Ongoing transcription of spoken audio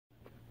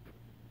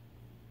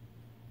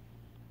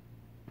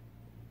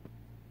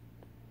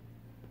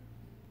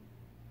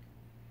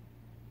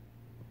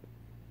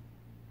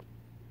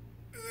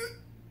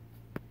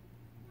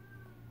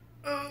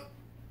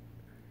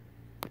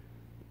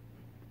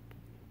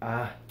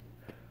Ah,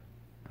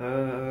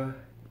 uh,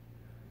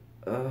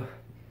 uh,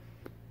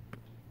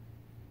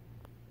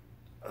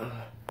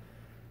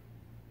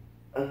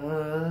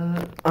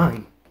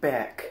 I'm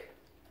back.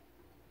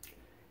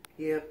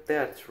 Yep,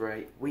 that's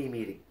right. We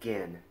meet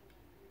again.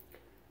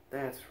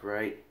 That's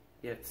right.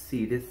 You have to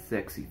see this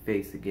sexy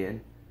face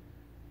again.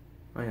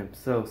 I am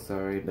so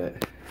sorry,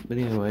 but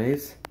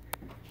anyways,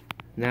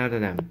 now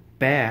that I'm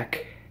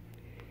back,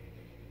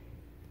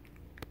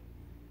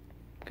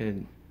 I'm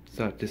gonna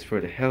start just for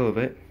the hell of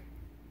it,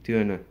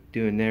 doing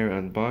their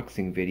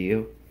unboxing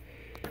video.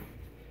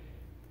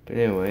 But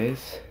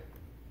anyways,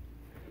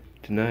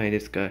 tonight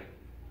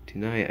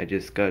I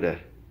just got a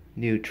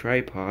new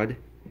tripod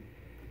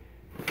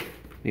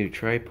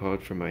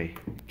for my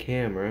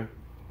camera.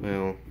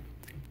 Well,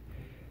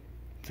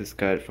 just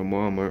got it from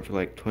Walmart for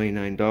like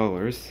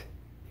 $29.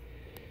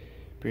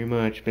 Pretty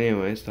much. But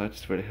anyways, thought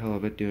just for the hell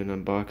of it, do an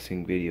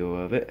unboxing video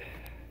of it.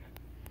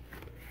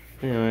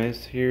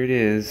 Anyways, here it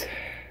is.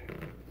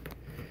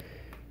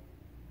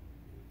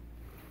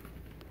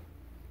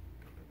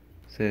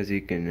 Says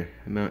you can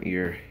mount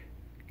your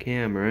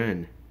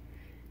camera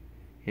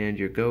and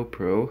your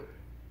GoPro.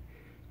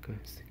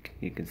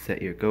 You can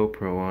set your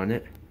GoPro on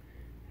it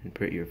and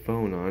put your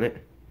phone on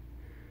it.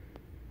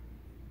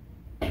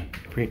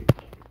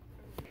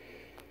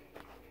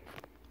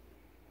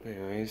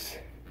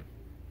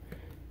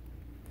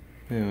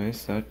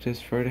 Anyways, thought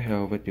just for the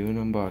hell of it, do an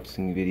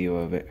unboxing video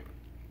of it.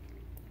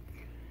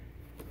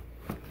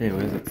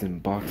 Anyways, let's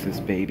unbox this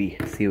baby,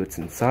 see what's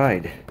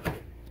inside.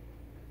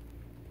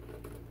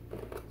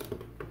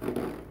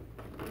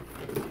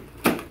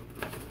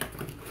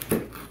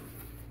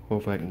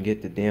 Hope I can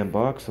get the damn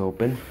box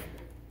open.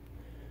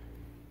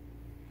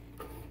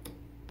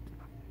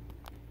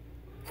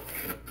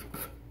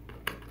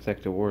 It's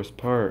like the worst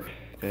part.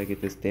 Gotta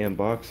get this damn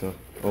box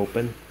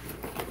open.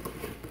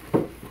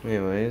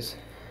 Anyways.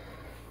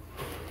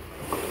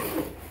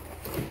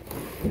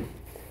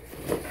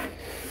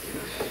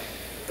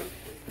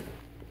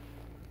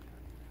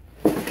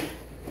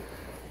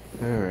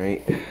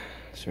 Alright.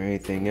 Is there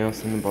anything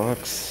else in the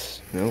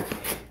box? Nope.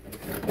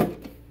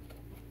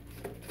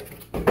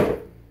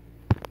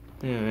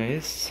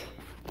 Anyways.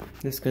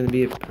 This is gonna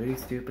be a pretty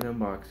stupid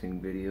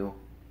unboxing video.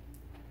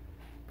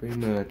 Pretty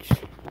much.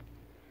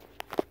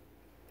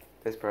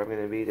 That's probably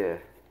gonna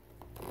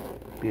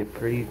be a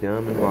pretty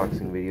dumb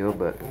unboxing video,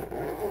 but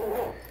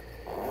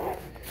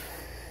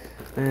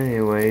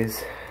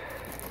anyways.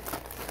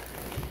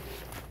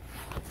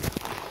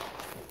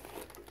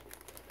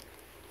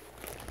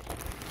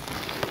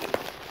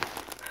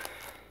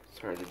 It's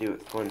hard to do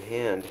with one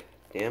hand,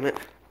 damn it.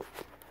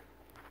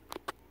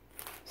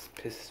 This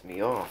pisses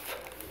me off.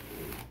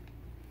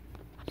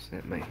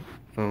 Set my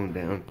phone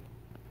down.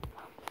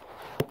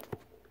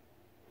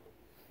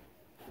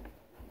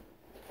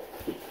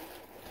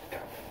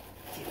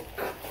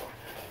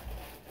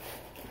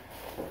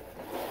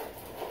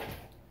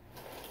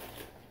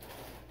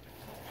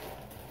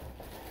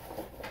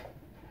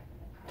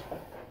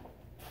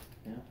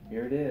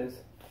 Here it is.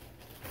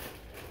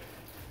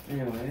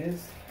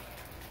 Anyways,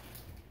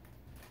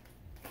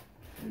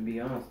 to be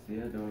honest with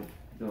you, I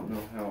don't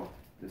know how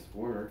this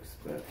works,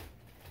 but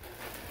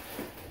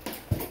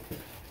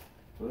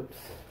whoops.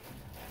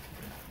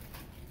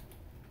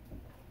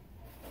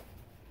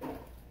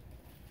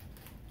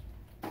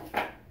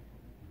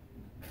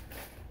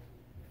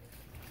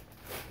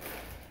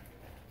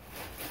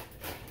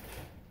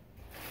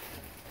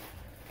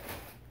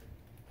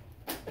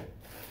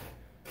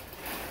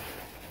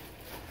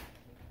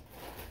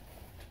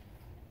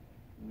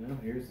 Well,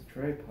 here's the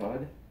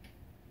tripod.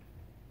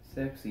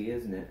 Sexy,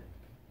 isn't it?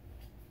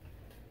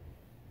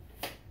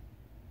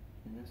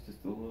 And that's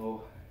just a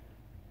little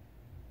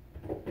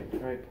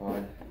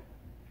tripod.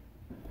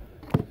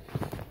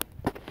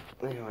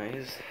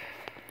 Anyways,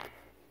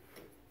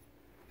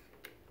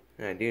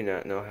 I do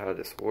not know how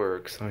this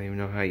works. I don't even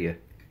know how you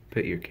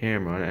put your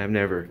camera on it. I've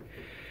never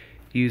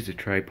used a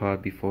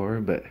tripod before,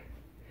 but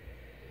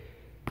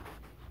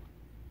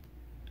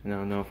I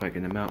don't know if I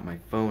can mount my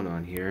phone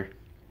on here.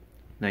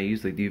 And I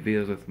usually do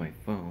videos with my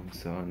phone,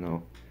 so I don't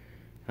know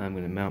how I'm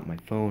going to mount my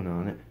phone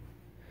on it.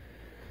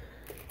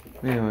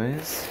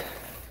 Anyways,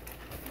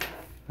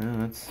 well,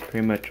 that's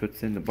pretty much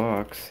what's in the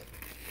box.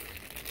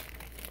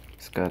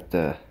 It's got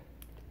the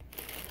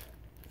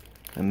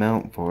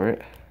mount for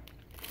it.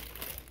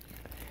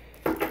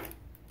 Okay,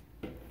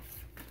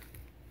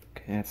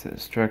 that's the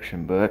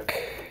instruction book.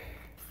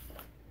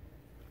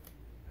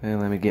 Well,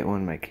 let me get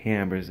one of my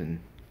cameras and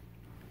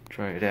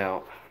try it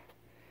out.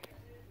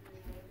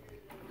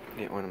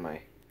 Get one of my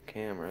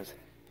cameras.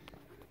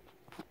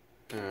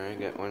 Alright,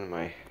 got one of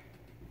my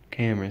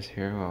cameras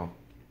here. I'll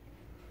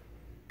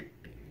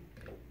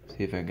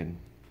see if I can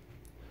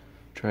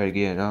try to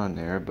get it on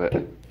there, but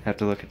I have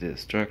to look at the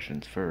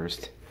instructions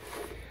first.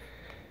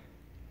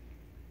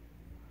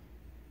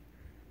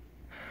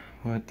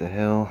 What the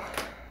hell?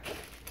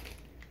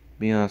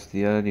 Be honest with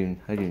you,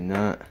 I do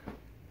not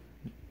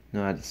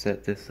know how to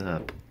set this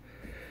up.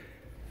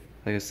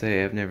 Like I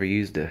say, I've never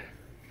used a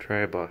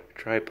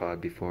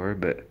tripod before,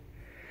 but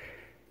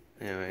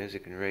Anyways, you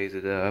can raise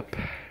it up,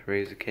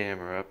 raise the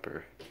camera up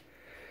or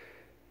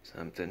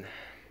something.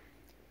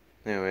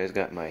 Anyways,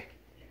 got my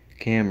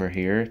camera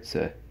here. It's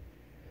a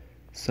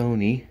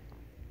Sony.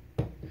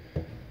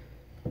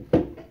 I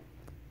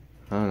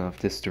don't know if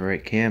this is the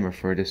right camera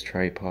for this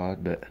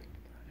tripod, but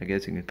I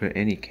guess you can put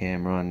any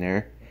camera on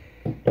there.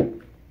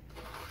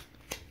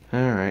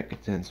 Alright,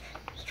 get the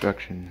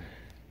instruction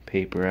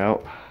paper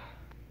out.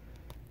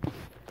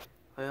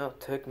 Well, it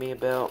took me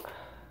about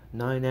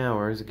 9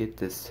 hours to get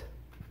this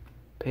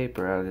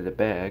paper out of the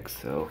bag,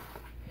 so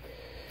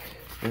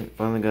I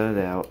finally got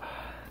it out.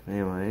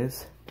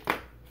 Anyways, I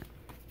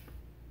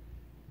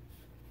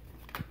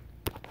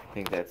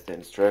think that's the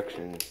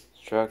instructions.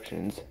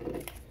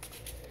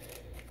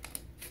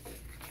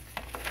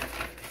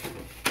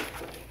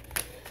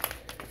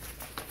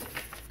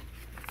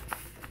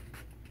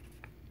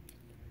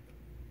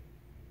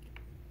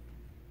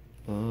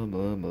 Blah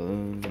blah blah,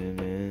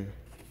 man.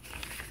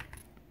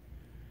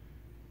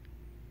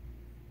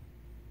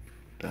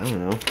 I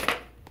don't know.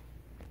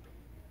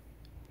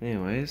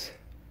 Anyways,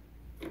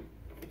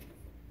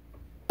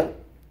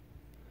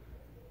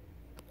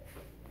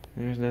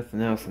 there's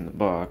nothing else in the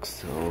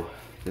box, so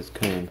this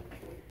came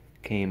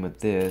with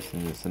this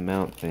and this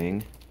amount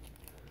thing.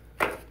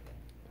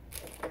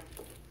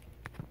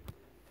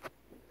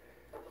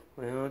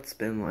 Well, it's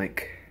been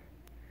like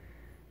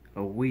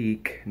a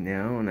week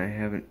now, and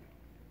I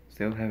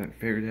still haven't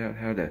figured out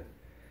how to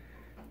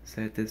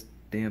set this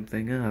damn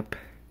thing up.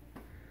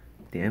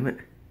 Damn it.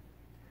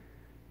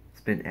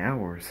 It's been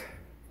hours.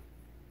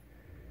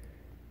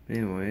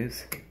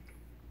 Anyways,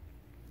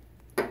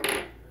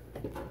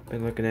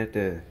 been looking at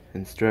the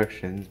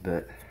instructions,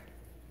 but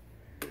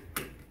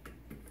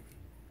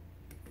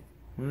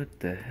what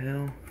the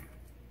hell?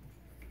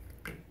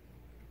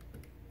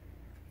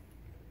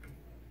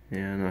 Yeah,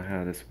 I don't know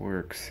how this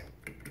works.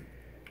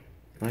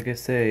 Like I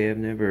say, I've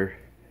never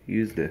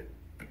used a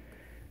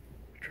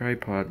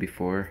tripod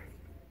before.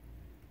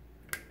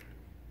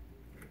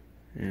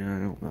 Yeah, I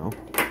don't know.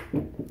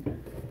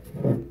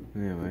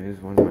 Anyways,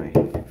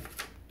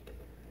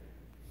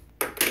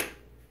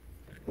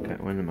 got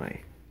one of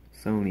my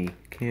Sony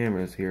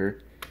cameras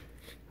here.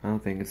 I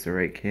don't think it's the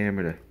right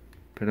camera to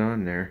put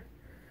on there.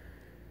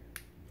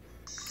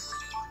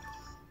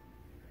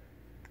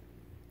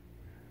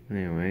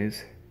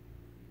 Anyways,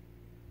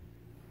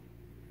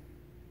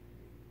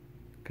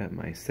 got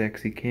my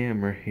sexy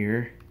camera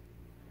here.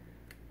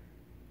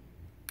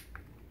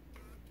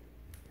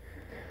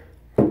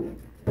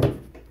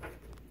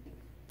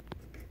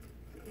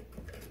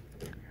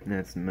 And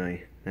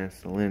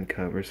that's the lens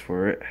covers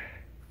for it.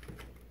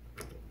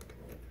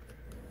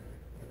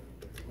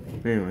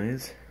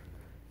 Anyways,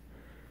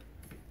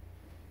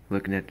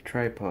 looking at the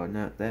tripod,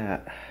 not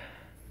that.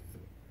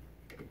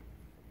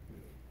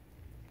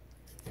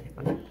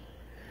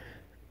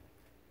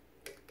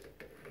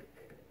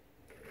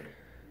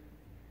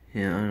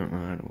 Yeah, I don't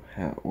know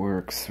how it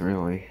works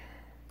really.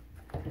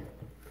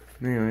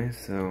 Anyways,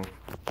 so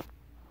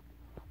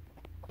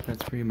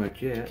that's pretty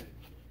much it.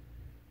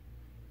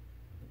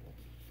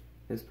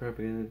 This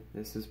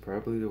is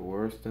probably the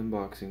worst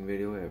unboxing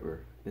video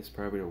ever. This is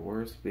probably the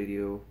worst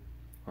video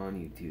on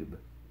YouTube.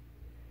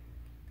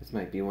 This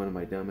might be one of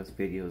my dumbest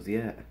videos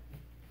yet.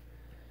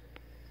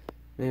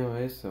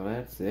 Anyway, so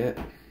that's it.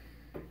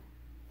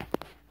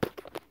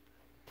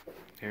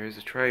 There's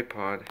a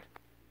tripod.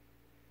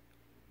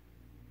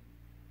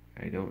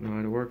 I don't know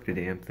how to work the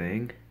damn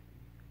thing.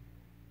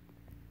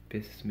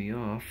 Pisses me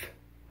off.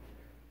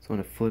 So I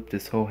want to flip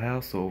this whole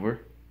house over.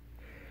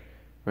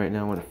 Right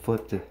now I want to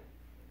flip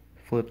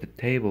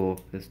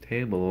this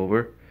table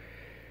over.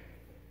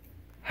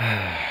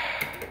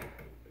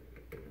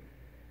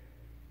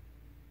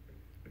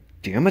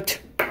 Damn it.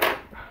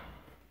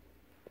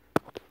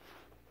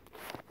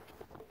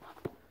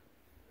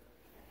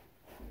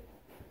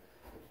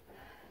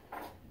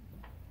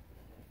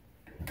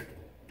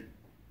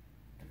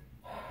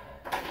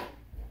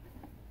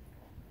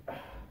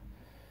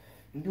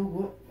 You know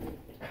what?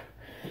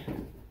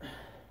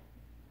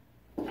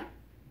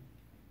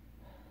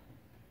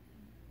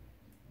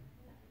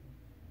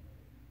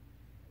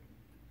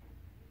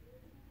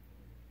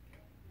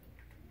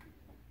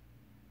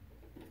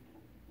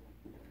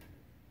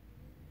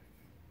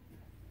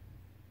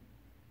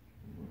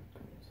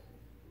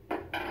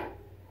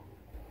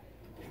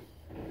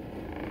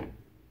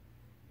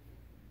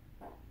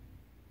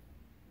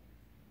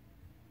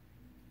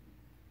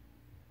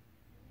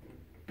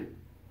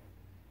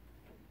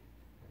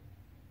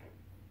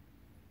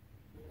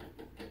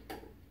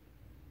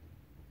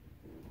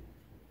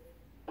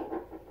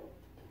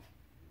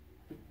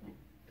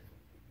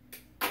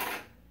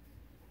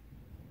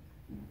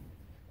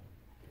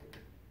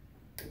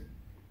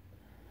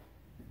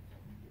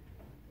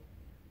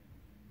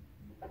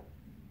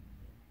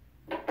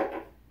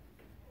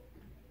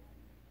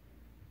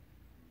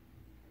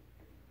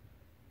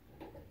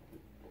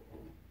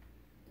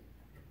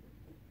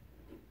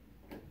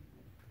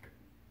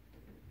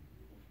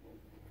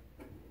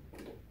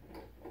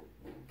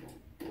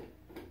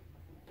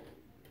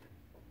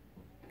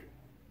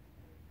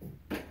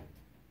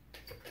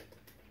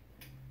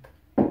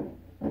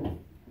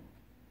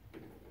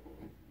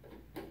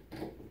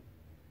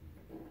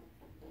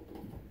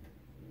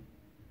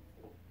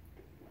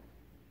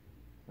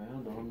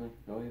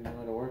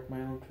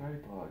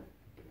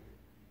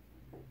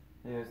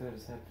 Anyways, I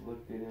just have to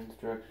look through the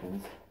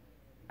instructions.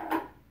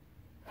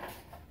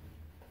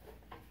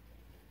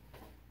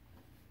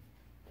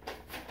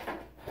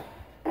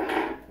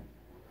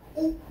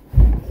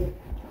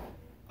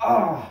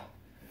 Ah!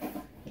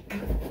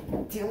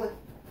 Damn it!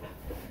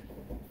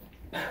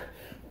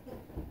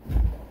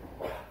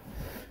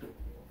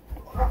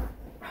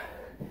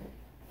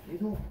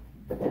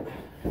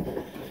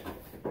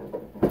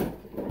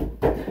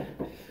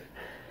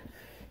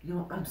 You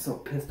know, I'm so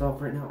pissed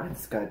off right now. I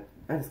just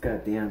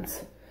got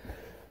dance.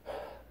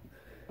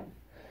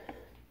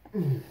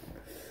 Do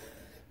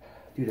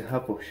the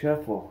huffle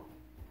shuffle.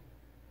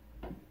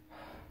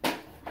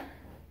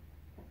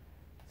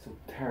 So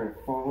tired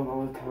of falling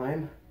all the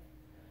time.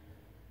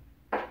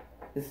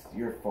 This is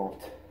your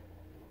fault.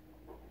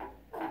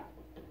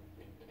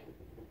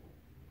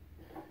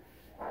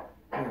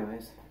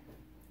 Anyways,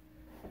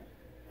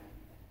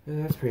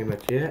 that's pretty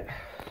much it.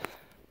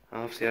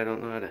 Obviously, I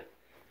don't know how to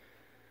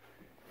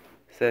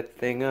set the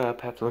thing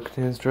up. Have to look at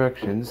the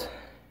instructions.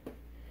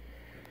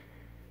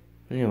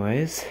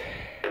 Anyways,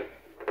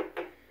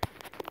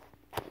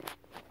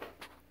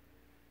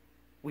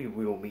 we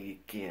will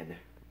meet again.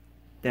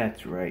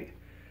 That's right.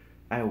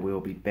 I will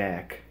be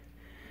back.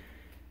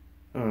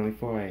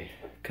 Before I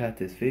cut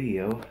this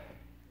video,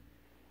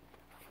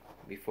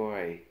 before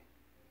I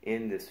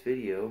end this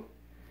video,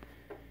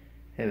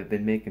 haven't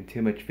been making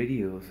too much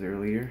videos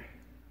earlier.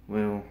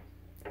 Well,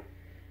 the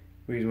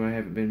reason why I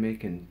haven't been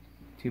making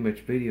too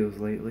much videos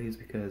lately is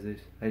because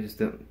I just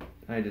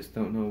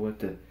don't know what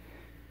to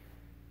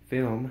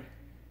film.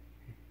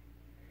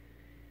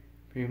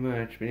 Pretty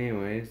much, but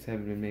anyways,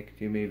 haven't been making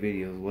too many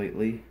videos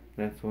lately.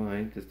 That's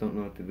why, just don't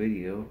know what to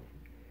video.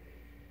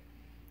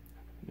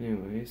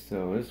 Anyway,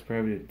 so this is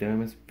probably the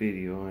dumbest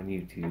video on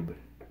YouTube.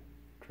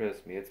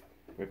 Trust me, it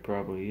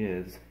probably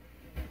is.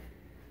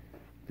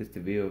 Just a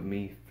video of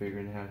me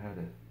figuring out how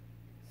to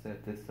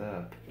set this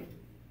up.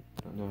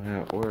 Don't know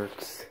how it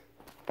works.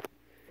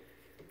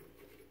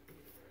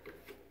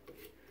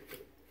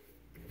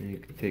 And you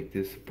can take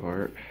this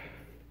apart.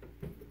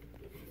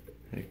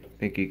 I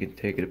think you can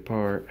take it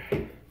apart.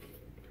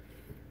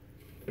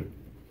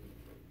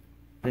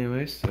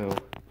 Anyway, so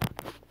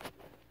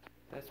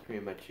that's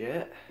pretty much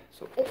it.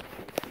 So,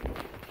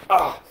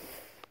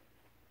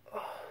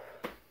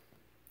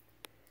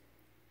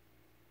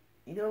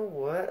 you know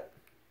what?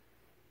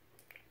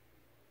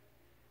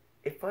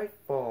 If I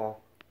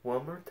fall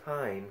one more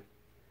time,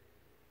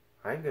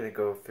 I'm gonna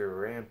go through a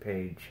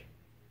rampage.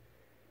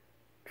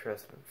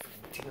 Trust me,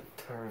 I'm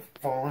tired of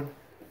falling.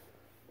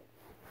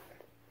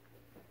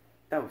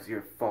 That was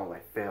your fault I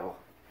fell.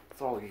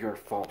 It's all your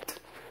fault.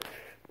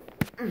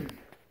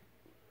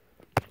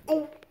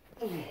 Oh!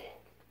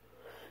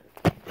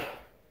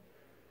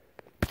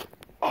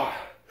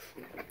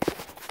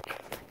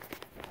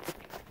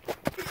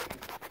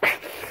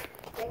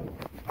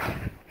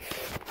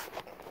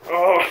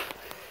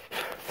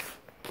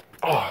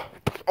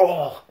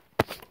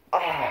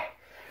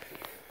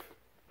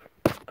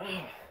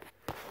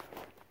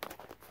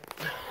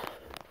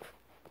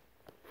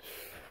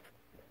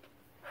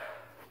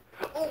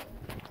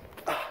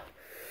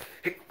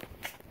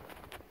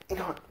 You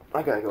know what?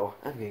 I gotta go.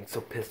 I'm getting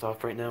so pissed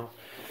off right now.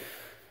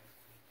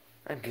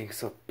 I can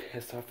just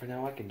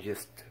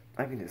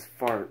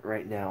fart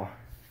right now.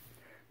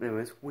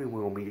 Anyways, we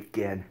will meet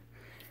again.